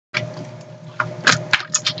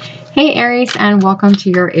Hey Aries, and welcome to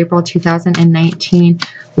your April 2019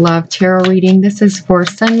 Love Tarot reading. This is for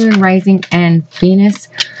Sun, Moon, Rising, and Venus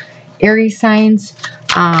Aries signs.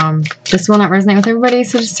 This will not resonate with everybody,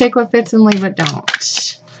 so just take what fits and leave what don't.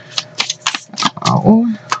 So,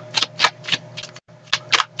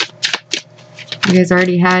 you guys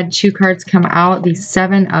already had two cards come out. The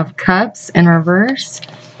Seven of Cups in reverse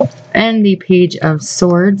and the Page of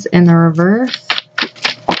Swords in the reverse.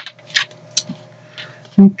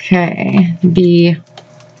 Okay, the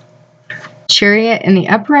Chariot in the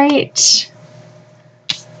upright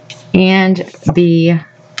and the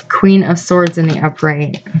Queen of Swords in the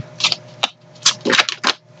upright. You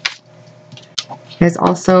guys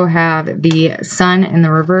also have the Sun in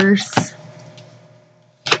the reverse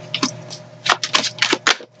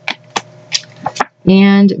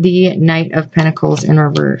and the Knight of Pentacles in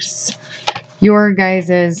reverse. Your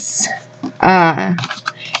guys's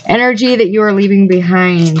energy that you are leaving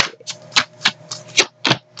behind.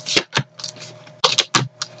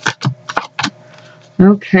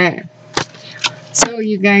 Okay. So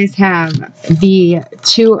you guys have the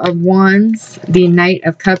Two of Wands, the Knight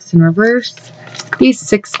of Cups in reverse, the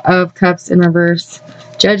Six of Cups in reverse,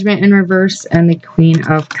 Judgment in reverse, and the Queen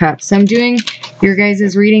of Cups. So I'm doing your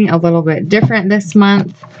guys' reading a little bit different this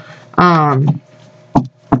month.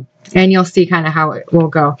 And you'll see kind of how it will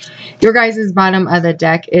go. Your guys' bottom of the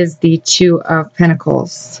deck is the Two of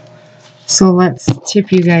Pentacles. So let's tip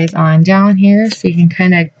you guys on down here so you can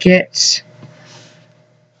kind of get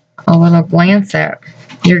a little glance at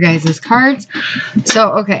your guys' cards.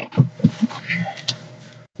 So, okay.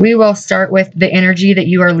 We will start with the energy that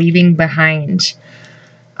you are leaving behind.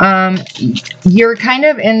 You're kind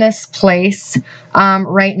of in this place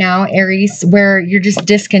right now, Aries, where you're just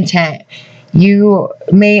discontent. You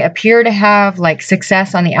may appear to have like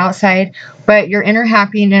success on the outside, but your inner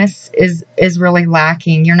happiness is really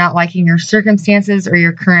lacking. You're not liking your circumstances or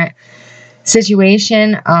your current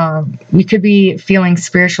situation. You could be feeling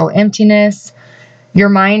spiritual emptiness. Your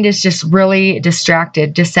mind is just really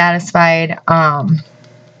distracted, dissatisfied.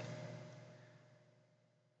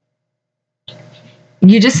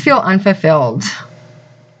 You just feel unfulfilled.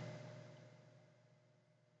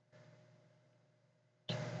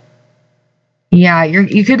 Yeah,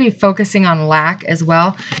 you could be focusing on lack as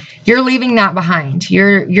well. You're leaving that behind.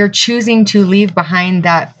 You're choosing to leave behind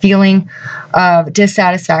that feeling of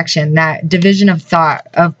dissatisfaction, that division of thought,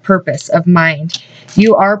 of purpose, of mind.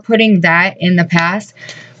 You are putting that in the past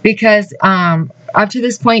because up to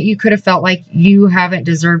this point you could have felt like you haven't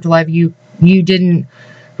deserved love. You didn't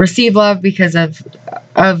receive love because of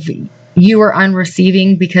you were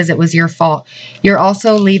unreceiving because it was your fault. You're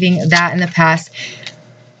also leaving that in the past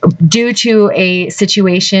due to a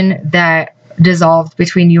situation that dissolved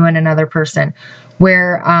between you and another person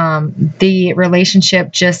where the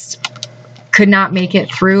relationship just could not make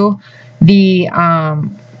it through the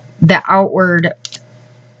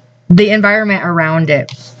environment around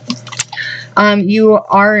it. You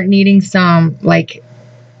are needing some like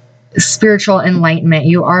spiritual enlightenment.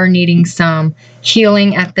 You are needing some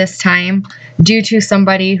healing at this time due to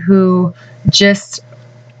somebody who just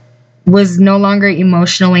was no longer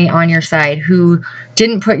emotionally on your side, who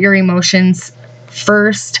didn't put your emotions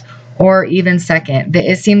first or even second.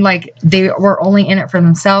 It seemed like they were only in it for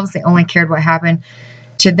themselves. They only cared what happened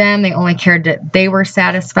to them. They only cared that they were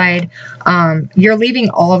satisfied. You're leaving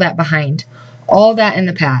all that behind, all that in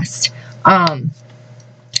the past. And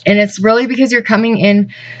it's really because you're coming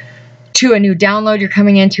in to a new download. You're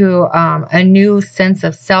coming into a new sense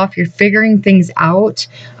of self. You're figuring things out.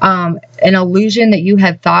 An illusion that you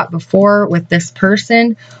had thought before with this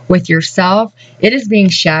person, with yourself, it is being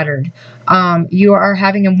shattered. You are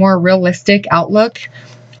having a more realistic outlook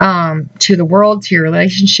to the world, to your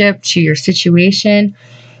relationship, to your situation.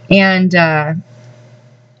 And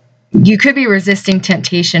you could be resisting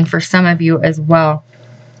temptation for some of you as well.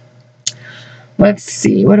 Let's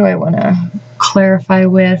see. What do I want to clarify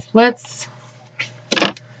with? I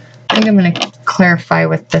think I'm going to clarify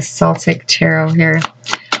with the Celtic Tarot here.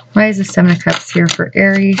 Why is the Seven of Cups here for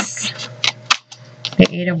Aries? The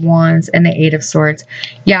Eight of Wands and the Eight of Swords.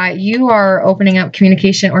 Yeah, you are opening up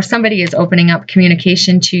communication, or somebody is opening up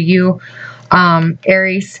communication to you,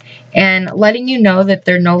 Aries, and letting you know that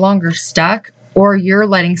they're no longer stuck, or you're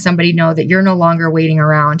letting somebody know that you're no longer waiting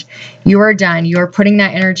around. You are done. You are putting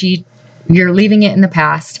that energy, you're leaving it in the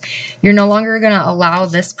past. You're no longer going to allow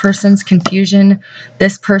this person's confusion,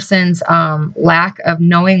 this person's lack of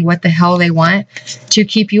knowing what the hell they want to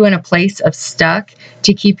keep you in a place of stuck,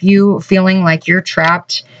 to keep you feeling like you're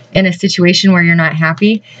trapped in a situation where you're not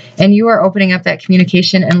happy, and you are opening up that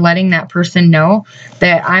communication and letting that person know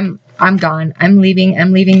that I'm gone. I'm leaving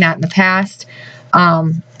that in the past.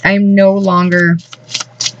 I'm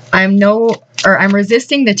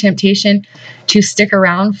resisting the temptation to stick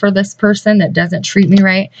around for this person that doesn't treat me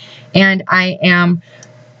right. And I am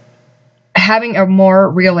having a more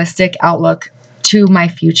realistic outlook to my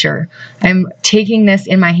future. I'm taking this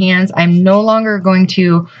in my hands. I'm no longer going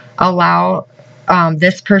to allow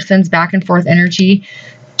this person's back and forth energy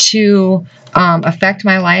to affect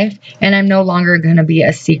my life. And I'm no longer going to be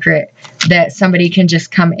a secret that somebody can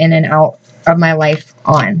just come in and out of my life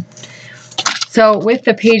on. So with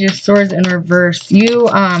the Page of Swords in reverse, you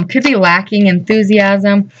could be lacking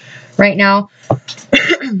enthusiasm right now.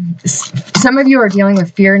 Some of you are dealing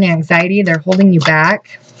with fear and anxiety. They're holding you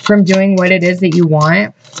back from doing what it is that you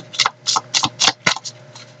want.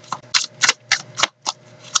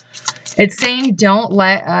 It's saying don't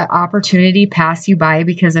let an opportunity pass you by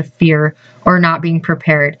because of fear or not being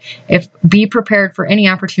prepared. Be prepared for any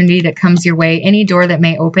opportunity that comes your way, any door that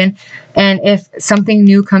may open. And if something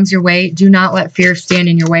new comes your way, do not let fear stand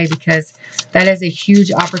in your way, because that is a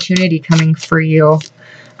huge opportunity coming for you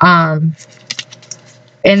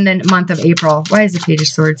in the month of April. Why is the Page of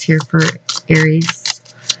Swords here for Aries?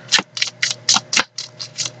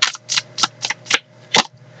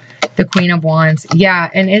 The Queen of Wands. Yeah,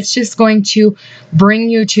 and it's just going to bring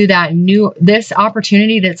you to this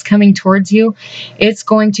opportunity that's coming towards you. It's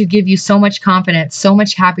going to give you so much confidence, so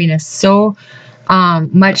much happiness, so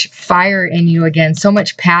much fire in you again, so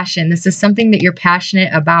much passion. This is something that you're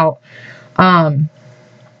passionate about.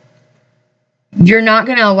 You're not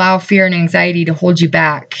going to allow fear and anxiety to hold you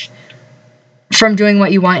back from doing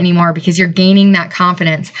what you want anymore, because you're gaining that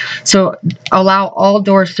confidence. So allow all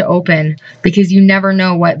doors to open, because you never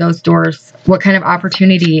know what those doors, what kind of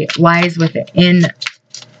opportunity lies within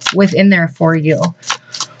there for you.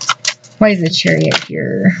 Why is the Chariot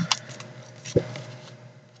here?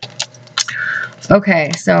 Okay,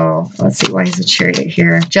 so let's see. Why is the Chariot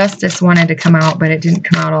here? Justice wanted to come out, but it didn't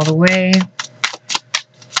come out all the way.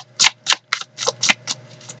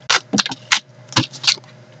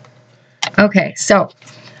 Okay, so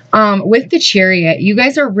with the Chariot, you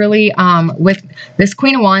guys are really, with this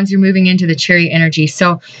Queen of Wands, you're moving into the Chariot energy.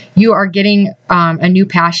 So you are getting a new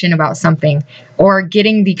passion about something, or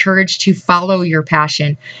getting the courage to follow your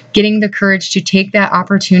passion, getting the courage to take that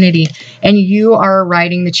opportunity, and you are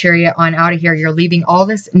riding the Chariot on out of here. You're leaving all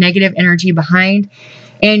this negative energy behind,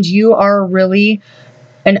 and you are really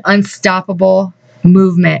an unstoppable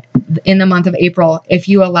movement in the month of April if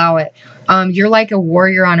you allow it. You're like a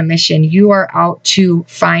warrior on a mission. You are out to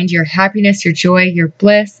find your happiness, your joy, your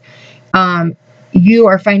bliss. You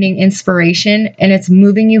are finding inspiration, and it's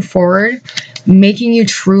moving you forward, making you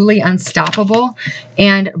truly unstoppable,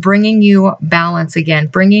 and bringing you balance again,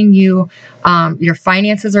 bringing you, your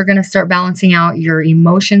finances are going to start balancing out. Your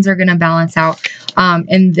emotions are going to balance out.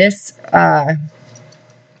 In this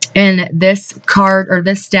card, or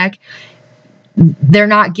this deck, they're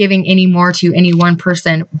not giving any more to any one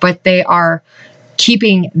person, but they are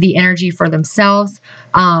keeping the energy for themselves,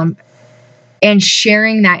 and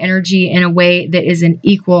sharing that energy in a way that is an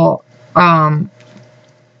equal,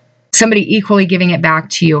 somebody equally giving it back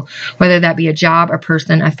to you, whether that be a job, a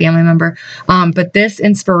person, a family member. But this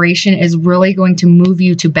inspiration is really going to move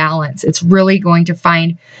you to balance. It's really going to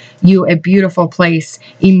find you a beautiful place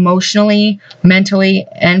emotionally, mentally,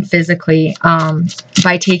 and physically,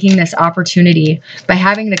 by taking this opportunity, by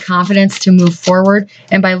having the confidence to move forward,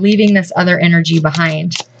 and by leaving this other energy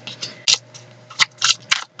behind.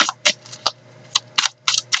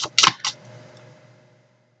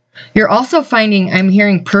 You're also finding, I'm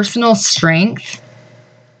hearing, personal strength,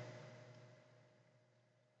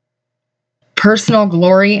 personal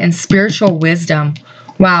glory, and spiritual wisdom.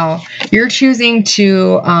 Wow. You're choosing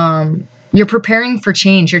to, you're preparing for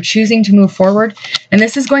change. You're choosing to move forward. And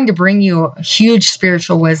this is going to bring you huge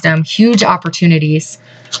spiritual wisdom, huge opportunities.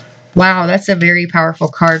 Wow, that's a very powerful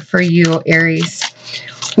card for you, Aries.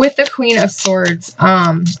 With the Queen of Swords,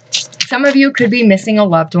 some of you could be missing a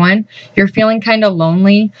loved one. You're feeling kind of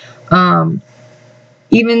lonely.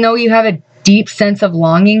 Even though you have a deep sense of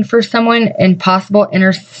longing for someone and possible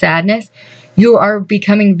inner sadness, you are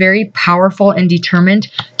becoming very powerful and determined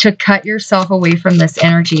to cut yourself away from this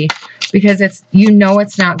energy, because it's, you know,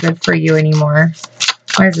 it's not good for you anymore.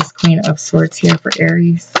 Why is this Queen of Swords here for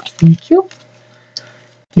Aries? Thank you.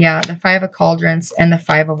 Yeah, the Five of Cauldrons and the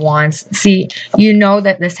Five of Wands. See, you know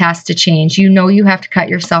that this has to change. You know you have to cut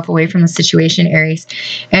yourself away from the situation, Aries.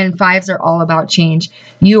 And fives are all about change.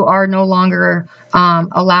 You are no longer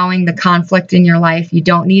allowing the conflict in your life. You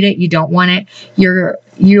don't need it. You don't want it.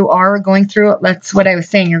 You are going through it. That's what I was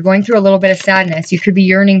saying. You're going through a little bit of sadness. You could be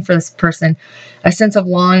yearning for this person, a sense of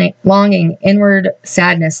longing, inward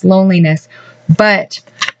sadness, loneliness. But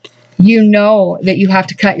you know that you have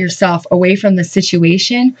to cut yourself away from the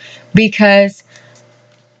situation because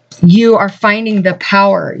you are finding the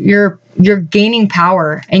power. You're gaining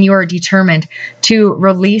power, and you are determined to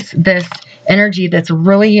release this energy that's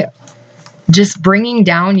really just bringing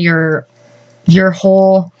down your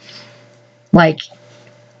whole, like,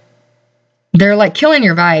 they're like killing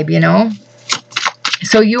your vibe, you know?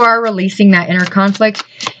 So you are releasing that inner conflict,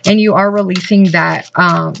 and you are releasing that,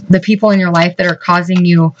 the people in your life that are causing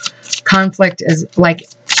you conflict, is like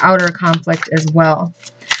outer conflict as well.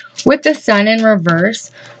 With the Sun in reverse,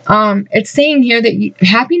 it's saying here that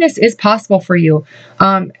happiness is possible for you.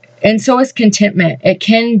 And so is contentment. It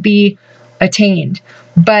can be attained,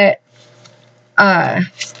 but, yeah,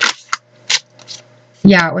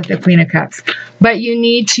 with the Queen of Cups, but you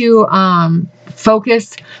need to,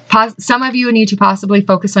 focus. Some of you need to possibly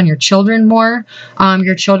focus on your children more.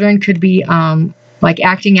 Your children could be, like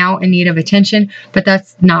acting out in need of attention, but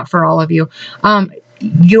that's not for all of you.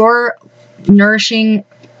 You're nourishing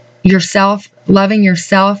yourself, loving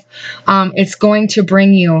yourself. It's going to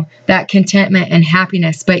bring you that contentment and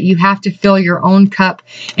happiness, but you have to fill your own cup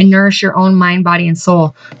and nourish your own mind, body, and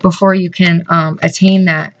soul before you can attain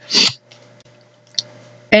that.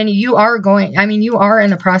 And you are going, I mean, you are in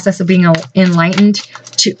the process of being enlightened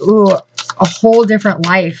to a whole different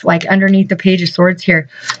life, like underneath the Page of Swords here.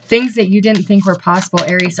 Things that you didn't think were possible,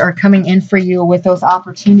 Aries, are coming in for you with those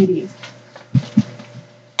opportunities.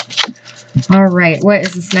 All right, what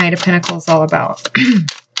is this Knight of Pentacles all about?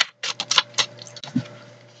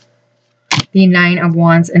 The Nine of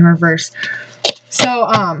Wands in reverse.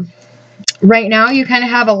 So, right now you kind of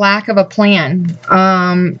have a lack of a plan.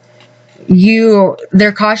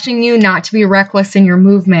 They're cautioning you not to be reckless in your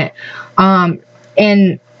movement.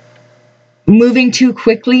 And moving too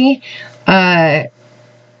quickly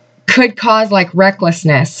could cause like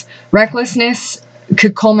recklessness. Recklessness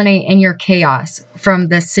could culminate in your chaos from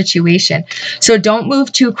this situation. So don't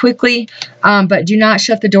move too quickly, but do not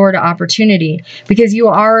shut the door to opportunity, because you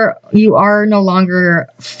are no longer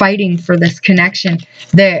fighting for this connection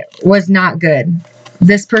that was not good.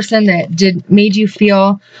 This person that made you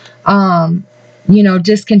feel, you know,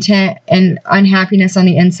 discontent and unhappiness on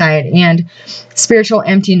the inside, and spiritual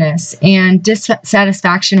emptiness and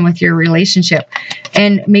dissatisfaction with your relationship,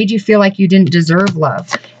 and made you feel like you didn't deserve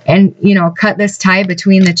love, and, you know, cut this tie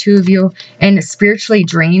between the two of you and spiritually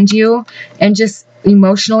drained you and just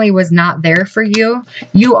emotionally was not there for you.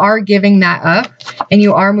 You are giving that up, and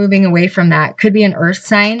you are moving away from that. Could be an earth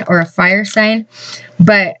sign or a fire sign,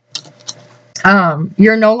 but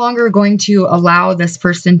you're no longer going to allow this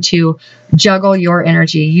person to juggle your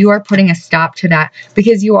energy. You are putting a stop to that,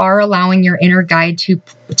 because you are allowing your inner guide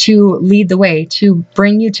to lead the way, to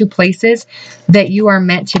bring you to places that you are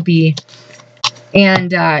meant to be.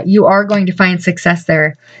 And you are going to find success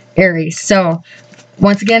there, Aries. So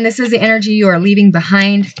once again, this is the energy you are leaving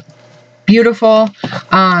behind. Beautiful.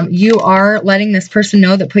 You are letting this person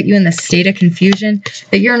know that put you in this state of confusion,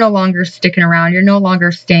 that you're no longer sticking around. You're no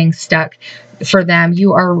longer staying stuck for them.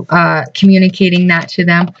 You are communicating that to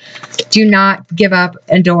them. Do not give up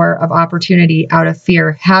a door of opportunity out of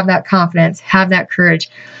fear. Have that confidence. Have that courage.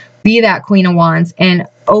 Be that Queen of Wands and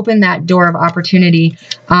open that door of opportunity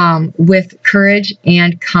with courage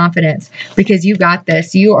and confidence, because you got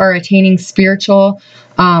this. You are attaining spiritual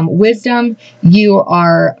wisdom. You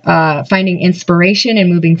are finding inspiration and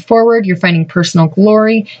moving forward. You're finding personal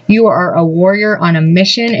glory. You are a warrior on a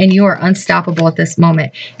mission, and you are unstoppable at this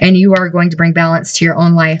moment. And you are going to bring balance to your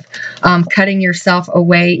own life. Cutting yourself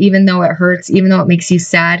away, even though it hurts, even though it makes you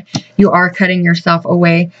sad, you are cutting yourself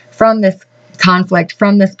away from this conflict,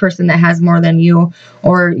 from this person that has more than you,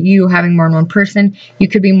 or you having more than one person. You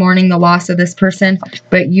could be mourning the loss of this person,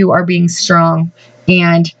 but you are being strong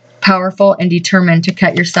and powerful and determined to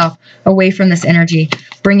cut yourself away from this energy,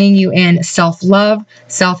 bringing you in self-love,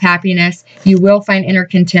 self-happiness. You will find inner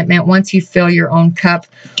contentment once you fill your own cup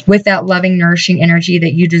with that loving, nourishing energy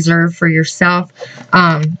that you deserve for yourself.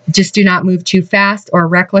 Just do not move too fast or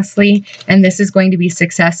recklessly, and this is going to be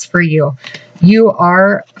success for you. You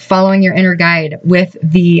are following your inner guide with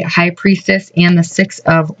the High Priestess and the Six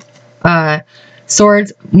of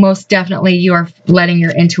Swords. Most definitely you are letting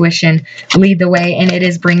your intuition lead the way, and it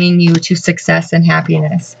is bringing you to success and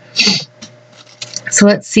happiness. So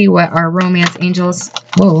let's see what our romance angels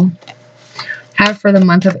have for the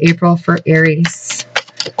month of April for Aries.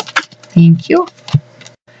 Thank you.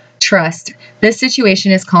 Trust. This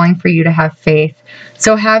situation is calling for you to have faith.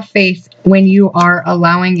 So have faith when you are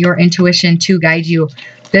allowing your intuition to guide you.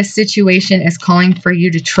 This situation is calling for you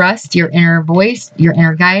to trust your inner voice, your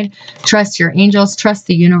inner guide, trust your angels, trust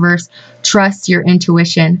the universe, trust your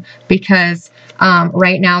intuition, because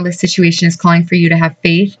right now the situation is calling for you to have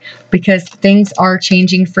faith, because things are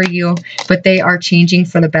changing for you, but they are changing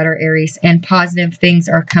for the better, Aries, and positive things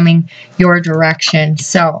are coming your direction.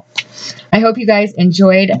 So I hope you guys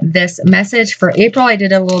enjoyed this message for April. I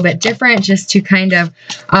did a little bit different just to kind of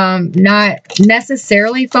not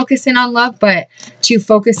necessarily focus in on love, but to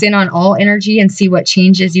focus in on all energy and see what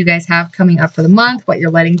changes you guys have coming up for the month, what you're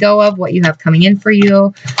letting go of, what you have coming in for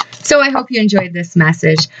you. So I hope you enjoyed this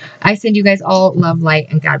message. I send you guys all love,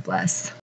 light, and God bless.